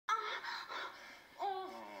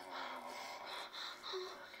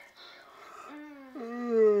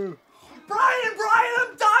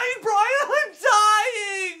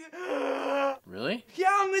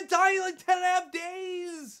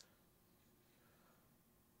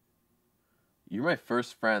You're my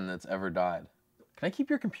first friend that's ever died. Can I keep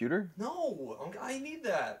your computer? No, I need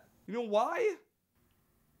that. You know why?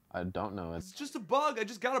 I don't know. It's just a bug. I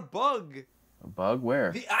just got a bug. A bug?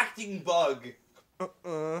 Where? The acting bug.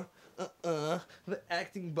 The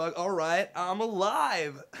acting bug. All right, I'm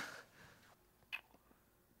alive.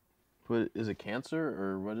 What, is it cancer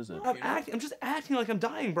or what is it? I'm just acting like I'm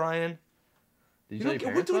dying, Brian. Did you tell your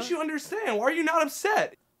What parents don't that? you understand? Why are you not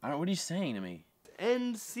upset? What are you saying to me?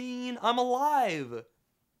 End scene. I'm alive.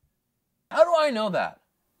 How do I know that?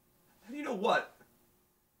 How do you know what?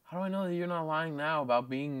 How do I know that you're not lying now about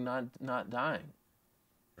being not dying?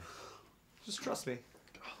 Just trust me.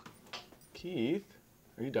 Keith,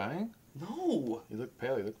 are you dying? No. You look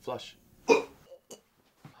pale, you look flush.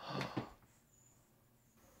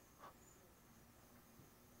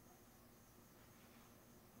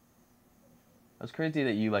 That's crazy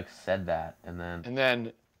that you like said that and then. And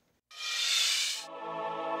then...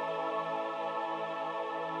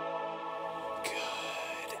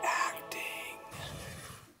 Good acting.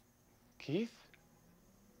 Keith?